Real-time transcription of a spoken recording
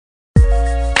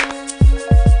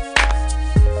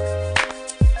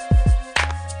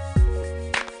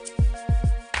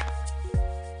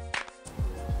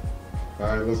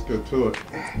let's get to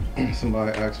it.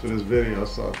 Somebody asked for this video,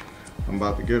 so I'm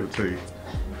about to give it to you.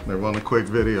 They want a quick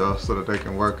video so that they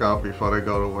can work out before they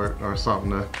go to work or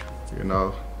something to, you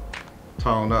know,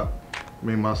 tone up.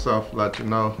 Me, myself, let you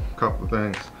know a couple of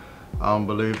things. I don't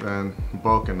believe in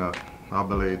bulking up. I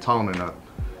believe toning up.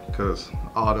 Because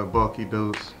all the bulky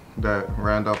dudes that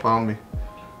ran up on me,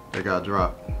 they got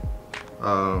dropped.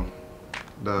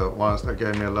 The ones that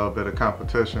gave me a little bit of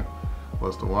competition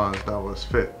was the ones that was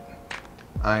fit.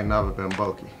 I ain't never been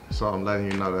bulky, so I'm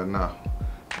letting you know that now.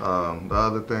 The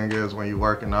other thing is, when you're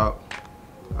working out,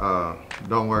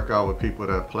 don't work out with people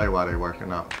that play while they're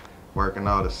working out. Working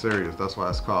out is serious, that's why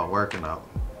it's called working out.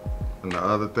 And the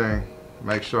other thing,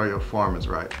 make sure your form is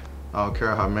right. I don't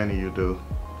care how many you do,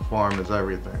 form is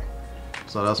everything.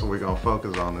 So that's what we're gonna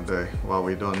focus on today while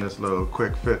we're doing this little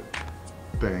quick fit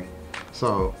thing.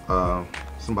 So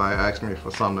somebody asked me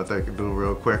for something that they could do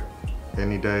real quick,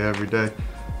 any day, every day.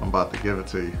 I'm about to give it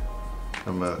to you.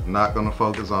 I'm not gonna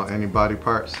focus on any body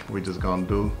parts. We just gonna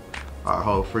do our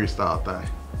whole freestyle thing.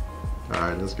 All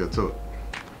right, let's get to it.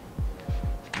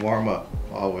 Warm up,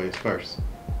 always first.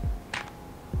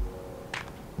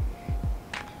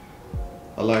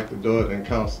 I like to do it in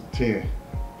counts of 10,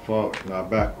 forward,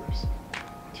 not backwards.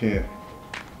 10,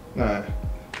 9,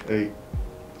 8,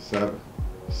 7,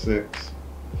 6,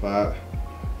 5,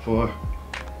 4,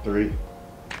 3,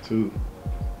 2,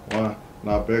 1.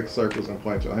 Now big circles and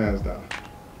point your hands down.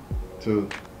 2,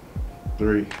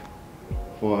 3,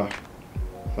 4,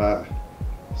 5,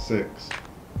 6,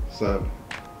 7,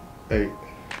 8,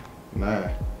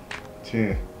 9,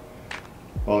 10.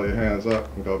 Hold your hands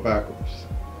up and go backwards.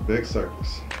 Big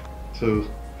circles. 2,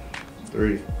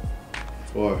 3,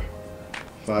 4,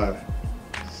 5,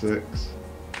 6,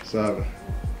 7,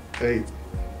 8,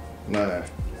 9,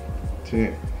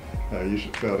 10. Now you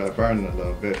should feel that burning a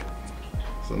little bit.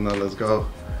 So now let's go.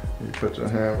 You put your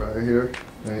hand right here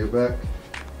on your back.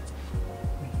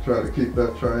 Try to keep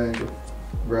that triangle.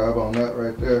 Grab on that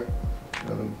right there. And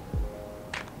then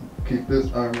keep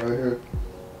this arm right here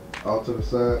out to the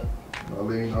side. Now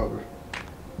lean over.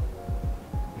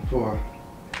 4,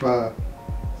 5,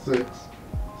 6,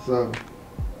 7,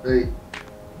 8,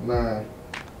 9,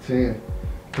 10.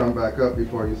 Come back up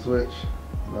before you switch.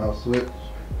 Now switch.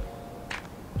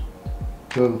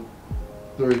 2,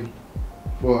 3,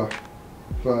 4,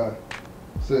 5,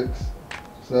 6,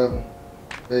 7,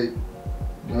 8,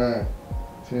 9,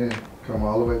 10. Come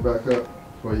all the way back up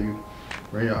before you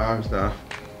bring your arms down.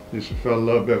 You should feel a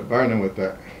little bit burning with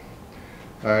that.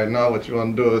 All right, now what you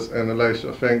want to do is interlace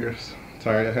your fingers.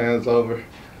 Turn your hands over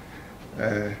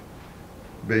and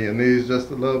bend your knees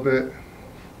just a little bit.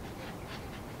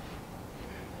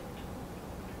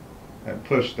 And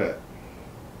push that.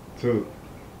 2,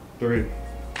 3,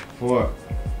 4,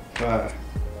 5,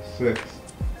 6,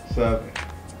 7,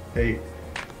 8,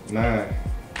 9,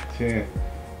 10.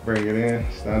 Bring it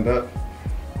in, stand up,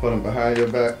 put them behind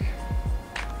your back.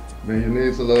 Bend your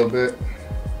knees a little bit,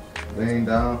 lean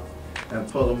down, and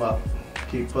pull them up.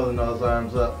 Keep pulling those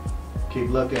arms up. Keep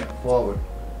looking forward.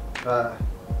 5,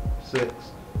 6,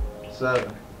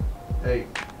 7, 8,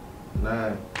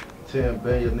 9, 10.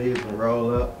 Bend your knees and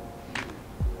roll up.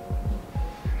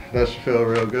 That should feel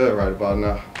real good right about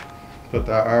now. Put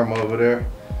that arm over there.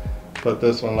 Put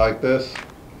this one like this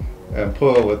and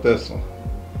pull with this one.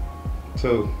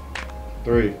 2,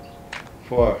 3,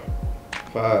 4,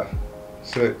 5,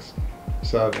 6,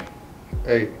 7,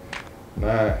 8,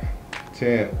 9,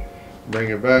 10. Bring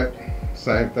it back.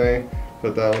 Same thing.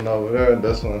 Put that one over there and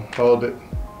this one, hold it.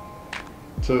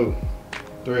 2,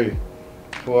 3,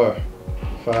 4,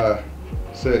 5,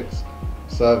 6,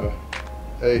 7,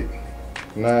 8,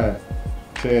 9,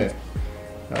 10.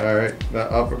 Alright,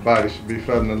 that upper body should be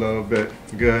feeling a little bit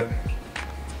good.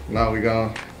 Now we're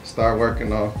gonna start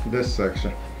working on this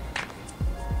section.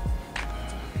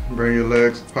 Bring your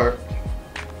legs apart.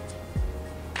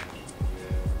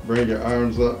 Bring your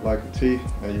arms up like a T,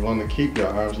 and you want to keep your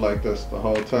arms like this the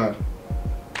whole time.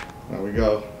 There we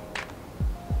go.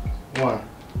 1,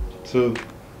 2,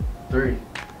 3.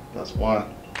 That's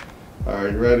 1.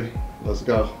 Alright, you ready? Let's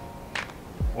go.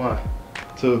 1,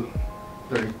 2,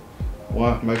 3,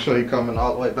 1. Make sure you're coming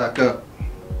all the way back up.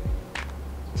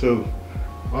 2,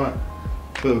 1,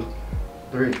 2,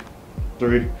 3,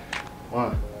 3,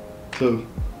 1, 2,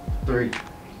 3,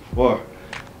 4,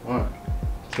 1,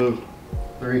 2,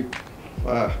 3,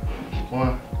 5,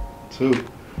 1, 2,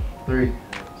 3,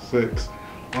 6,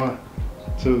 1,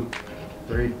 2,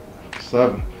 3,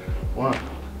 7, 1,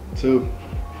 2,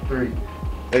 3,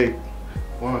 8,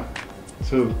 1,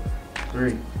 2,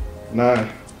 3, 9,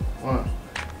 1,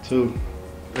 2,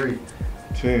 3,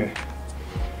 10.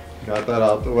 Got that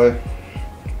out the way.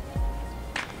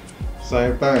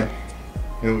 Same thing.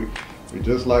 And we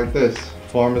just like this.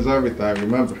 Form is everything,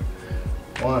 remember.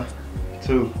 1,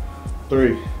 2,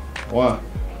 3, 1.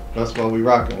 That's what we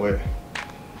rocking with.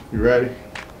 You ready?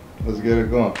 Let's get it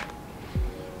going.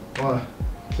 1,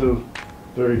 2,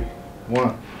 3,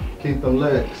 1. Keep them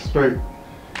legs straight.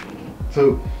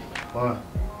 2, 1,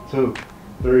 2,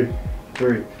 3,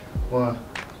 1,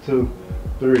 2,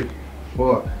 3,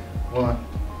 4, 1,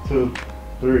 2,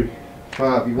 3,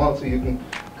 5. You want to, you can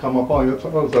come up on your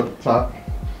toes at the top.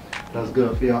 That's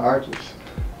good for your arches.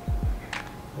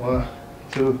 1,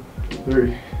 2,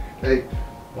 3, 8.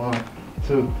 1,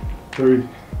 2, 3,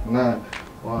 9.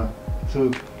 1,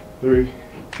 2, 3,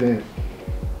 10.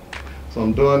 So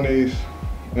I'm doing these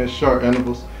in short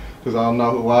intervals because I don't know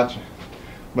who's watching.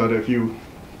 But if you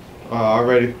are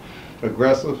already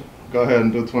aggressive, go ahead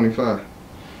and do 25.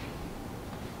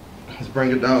 Let's bring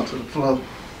it down to the floor,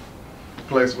 the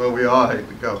place where we all hate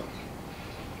to go.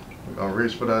 We're gonna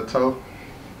reach for that toe.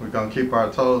 We're gonna keep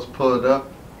our toes pulled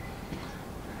up,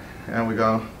 and we're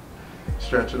gonna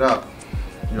stretch it out.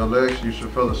 Your legs, you should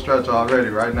feel the stretch already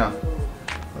right now.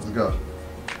 Let's go.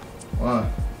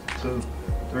 1, 2,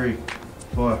 3,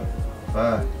 4,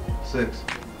 5, 6,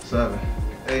 7,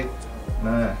 8,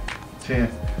 9,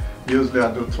 10. Usually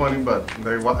I do 20, but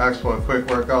they ask for a quick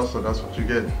workout, so that's what you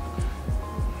get.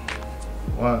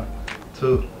 1,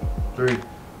 2, 3,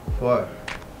 4,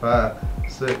 5,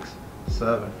 6,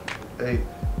 7, 8,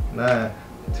 9,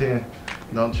 10.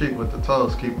 Don't cheat with the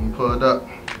toes, keep them pulled up.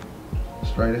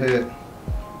 Straight ahead.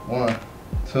 1,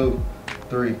 2,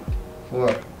 3,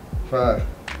 4, 5,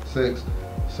 6,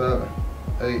 7,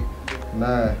 8,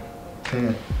 9,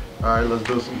 10. Alright, let's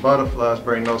do some butterflies.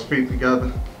 Bring those feet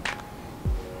together.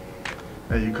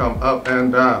 And you come up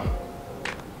and down.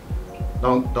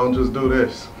 Don't just do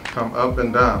this. Come up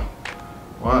and down.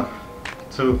 1,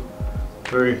 2,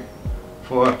 3,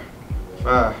 4,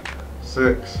 5,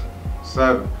 6,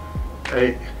 7,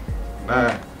 8,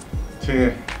 9,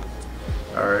 10.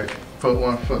 Alright, put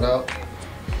one foot out.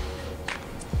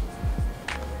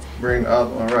 Bring the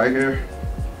other one right here.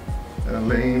 And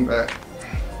lean back.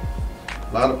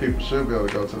 A lot of people should be able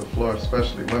to go to the floor,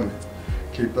 especially women.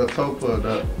 Keep that toe pulled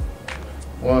up.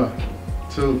 1,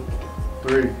 2,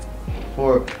 3,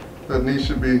 4. That knee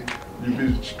should be, you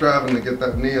be striving to get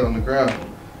that knee on the ground.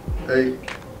 8,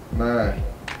 9,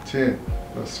 10.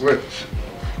 Let's switch.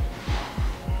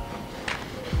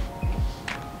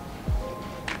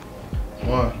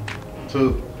 1,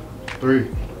 2, 3,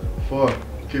 4.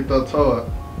 Keep that toe up.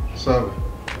 7,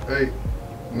 8,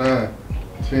 9,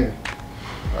 10.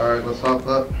 Alright, let's hop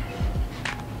up.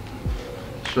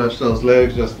 Stretch those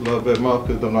legs just a little bit more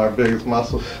because they're our biggest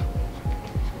muscles.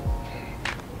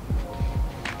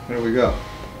 Here we go.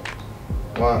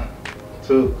 1,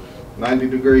 2, 90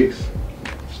 degrees.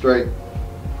 Straight.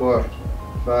 4,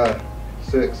 5,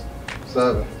 6,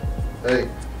 7, 8,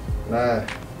 9,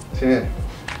 10.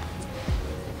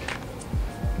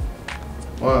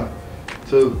 1,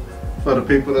 2. For the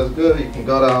people that's good, you can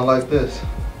go down like this.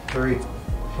 3,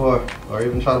 4, or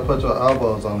even try to put your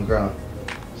elbows on the ground.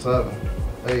 7,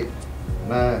 8,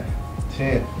 9,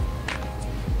 10.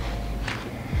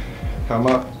 Come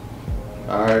up.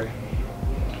 Alright.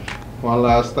 One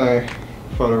last thing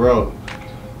for the road.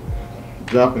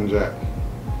 Jumping jack.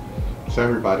 It's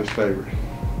everybody's favorite.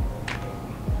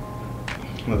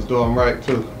 Let's do them right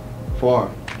too.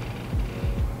 Form.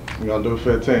 We're gonna do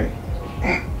 15.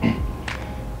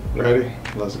 Ready?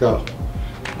 Let's go.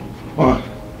 1,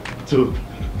 2,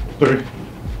 3,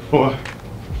 4,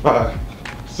 5,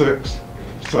 6,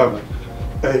 7,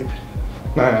 8,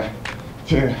 9,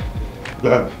 10,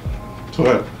 11,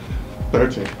 12,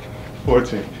 13,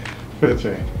 14,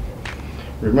 15.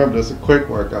 Remember, this is a quick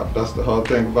workout. That's the whole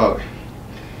thing about it.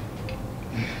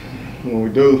 When we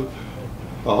do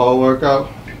a whole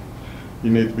workout, you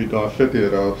need to be doing 50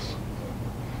 of those.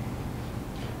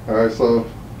 Alright, so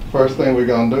first thing we're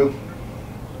going to do,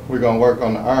 we're going to work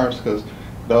on the arms because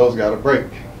those got to break.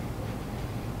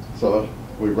 So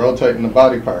we're rotating the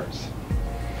body parts.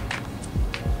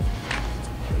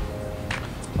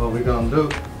 What we're going to do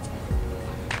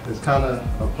is kind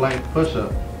of a plank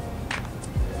push-up.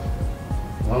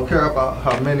 I don't care about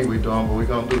how many we're doing, but we're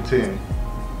going to do 10.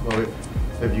 But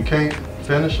if you can't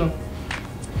finish them,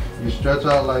 you stretch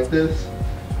out like this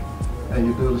and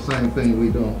you do the same thing we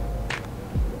doing.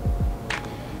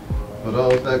 For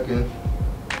those that can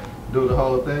do the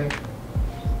whole thing,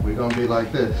 we're gonna be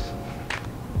like this.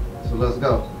 So let's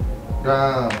go.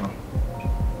 Down.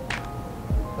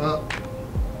 Up.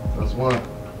 That's 1.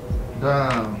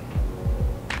 Down.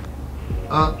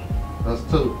 Up. That's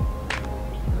 2.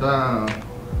 Down.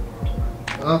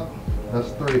 Up.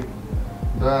 That's 3.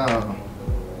 Down.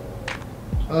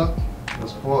 up,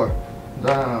 that's 4,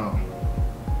 down,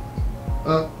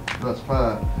 up, that's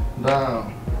 5,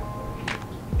 down.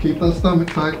 Keep that stomach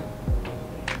tight,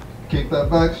 keep that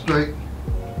back straight,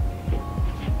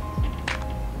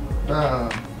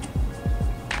 down,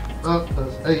 up,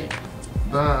 that's 8,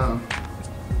 down,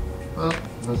 up,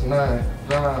 that's 9,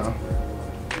 down,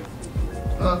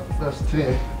 up, that's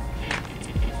 10.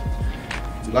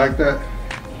 You like that?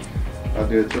 I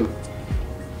did too.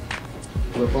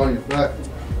 Flip on your back,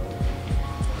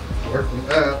 work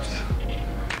them abs,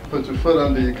 put your foot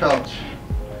under your couch,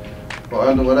 or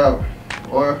under whatever.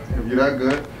 Or if you're that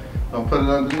good, don't put it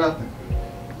under nothing.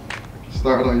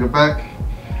 Start on your back,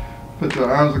 put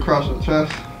your arms across your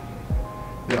chest.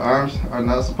 Your arms are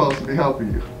not supposed to be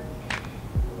helping you.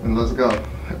 And let's go.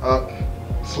 Up,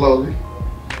 slowly.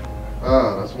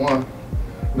 That's 1.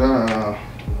 Down.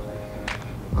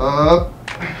 Up,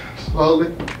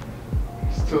 slowly.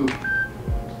 It's 2.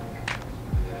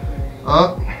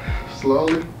 Up,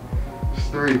 slowly. It's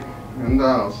 3. And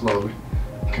down, slowly.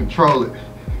 Control it.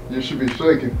 You should be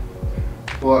shaking.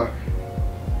 4.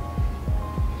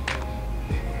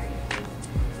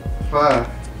 5.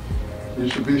 You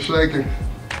should be shaking.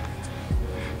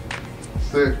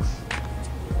 6.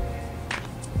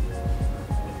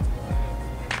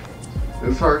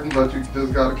 It's hurting, but you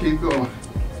just gotta keep going.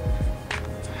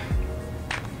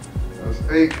 That's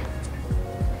 8.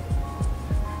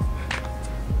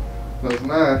 That's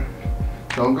 9.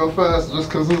 Don't go fast just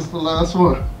because it's the last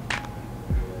one.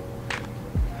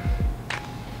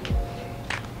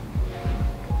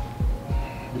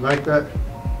 You like that?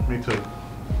 Me too.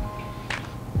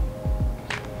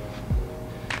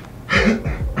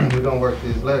 We're gonna work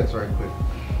these legs right quick.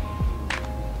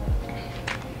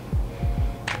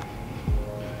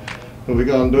 What we're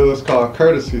gonna do is called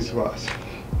courtesy squats.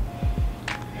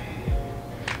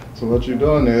 So what you're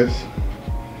doing is,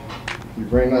 you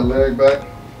bring that leg back,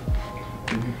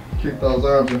 and you keep those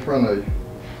arms in front of you.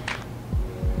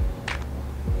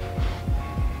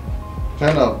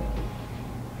 10 of them.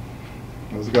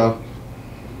 Let's go.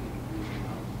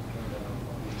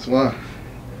 It's 1,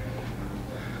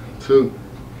 2,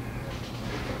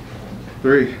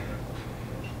 3,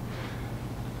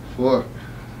 4,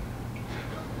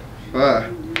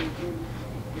 5,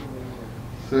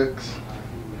 6,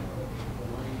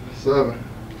 7,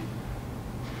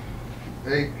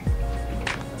 8,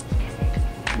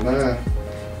 9,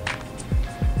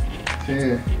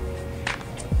 10,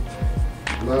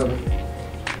 11,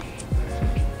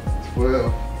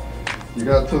 12. You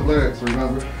got 2 legs,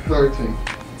 remember? 13,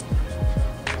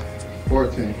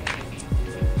 14,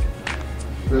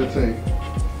 15,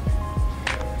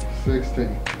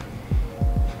 16,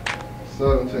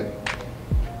 17,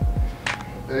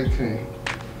 18,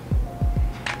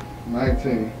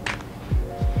 19,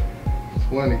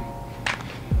 20.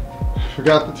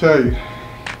 Forgot to tell you,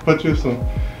 put you some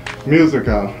music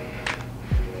on.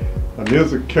 The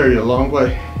music carry you a long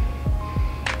way.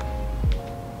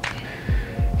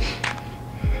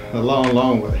 A long,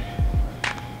 long way.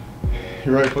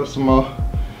 You ready for some more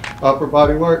upper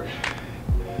body work?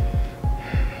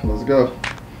 Let's go.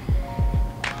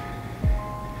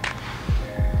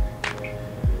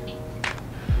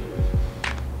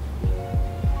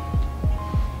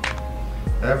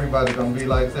 Everybody gonna be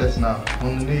like this now,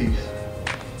 on the knees.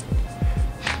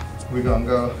 We're gonna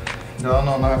go down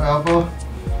on our elbow,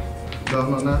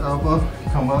 down on that elbow,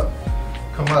 come up,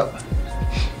 come up.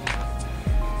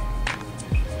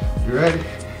 You ready?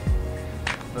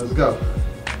 Let's go.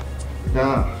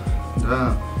 Down,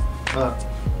 down, up.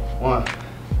 1,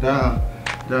 down,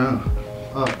 down,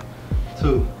 up.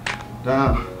 2,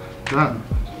 down, down,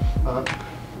 up.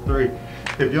 3.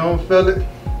 If you don't feel it,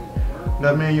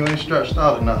 that means you ain't stretched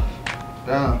out enough.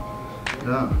 Down,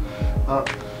 down, up.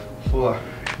 4,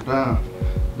 down,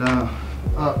 down,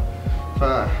 up.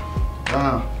 5,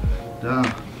 down,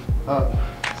 down, up.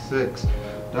 6,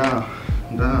 down,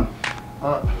 down,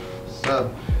 up.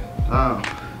 7, down,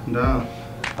 down,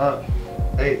 up.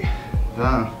 8,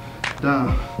 down,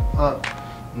 down, up.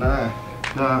 9,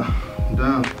 down,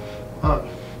 down, up.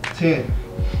 10.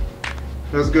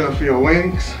 That's good for your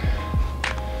wings.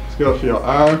 It's good for your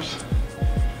arms.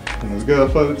 And it's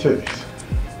good for the titties.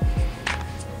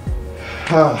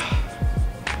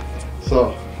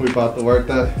 So we about to work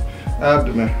that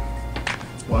abdomen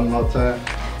one more time.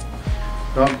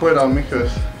 Don't quit on me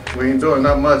because we ain't doing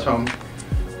that much on me.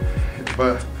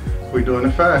 But we doing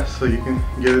it fast so you can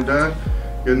get it done,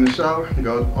 get in the shower, and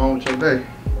go on with your day.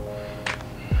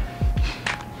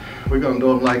 We're gonna do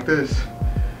them like this.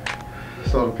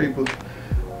 So the people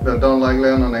that don't like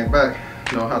laying on their back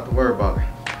don't have to worry about it.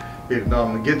 Even though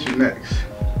I'm gonna get you next.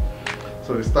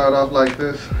 So we start off like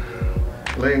this,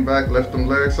 lean back, lift them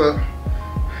legs up,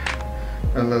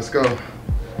 and let's go.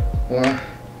 1,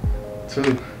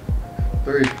 2,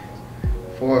 3,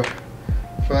 4,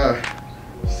 5,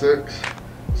 6,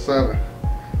 7,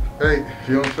 8. If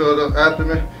you don't feel the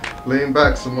abdomen, lean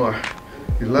back some more.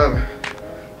 11,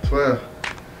 12,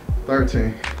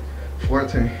 13,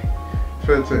 14,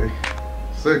 15,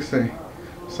 16,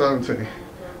 17,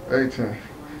 18,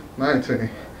 19,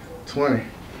 20.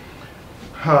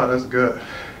 Oh, that's good.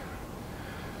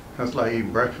 That's like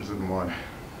eating breakfast in the morning.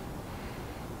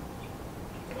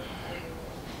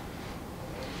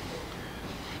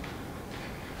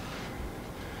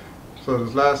 So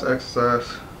this last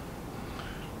exercise,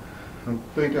 I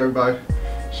think everybody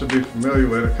should be familiar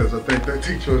with it because I think they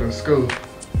teach it in school.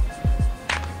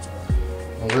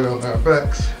 And lay on our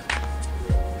backs.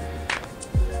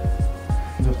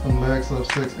 Lift them legs up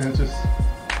 6 inches.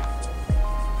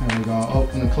 And we're gonna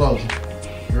open and close them.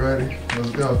 You ready?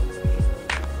 Let's go.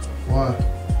 1,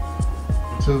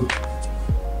 2,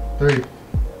 3,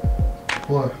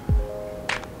 4,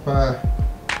 5,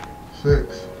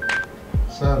 6,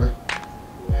 7,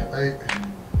 8,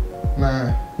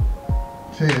 9,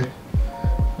 10.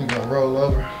 We're gonna roll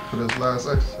over for this last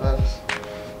exercise.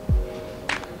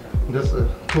 This is a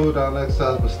cool down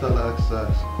exercise, but still an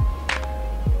exercise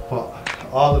for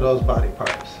all of those body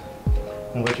parts.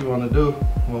 And what you want to do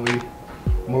when we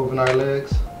moving our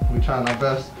legs, we trying our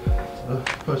best to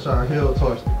push our heel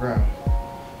towards the ground.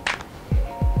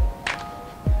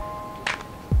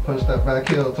 Push that back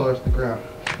heel towards the ground.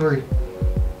 3,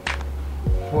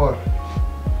 4,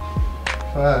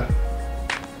 5.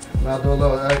 Now do a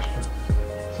little extra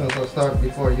since I started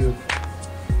before you.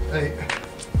 8,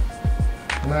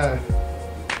 9,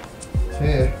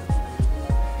 10,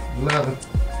 11,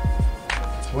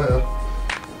 12,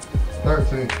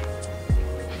 13,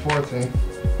 14,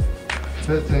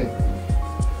 15,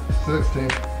 16,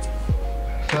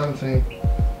 17,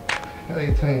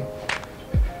 18,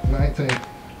 19,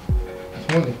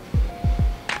 20.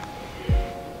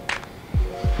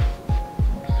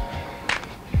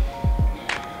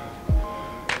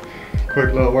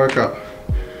 Quick little workout.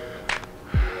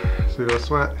 See that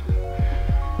sweat?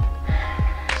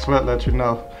 Sweat lets you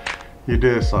know you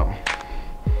did something.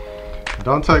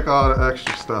 Don't take all the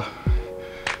extra stuff.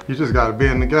 You just gotta be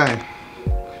in the game.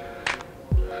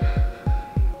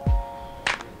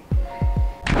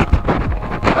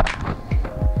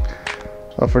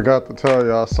 I forgot to tell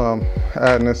y'all something,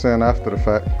 adding this in after the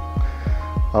fact.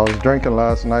 I was drinking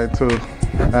last night too,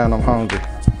 and I'm hungry.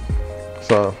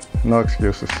 So, no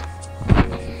excuses.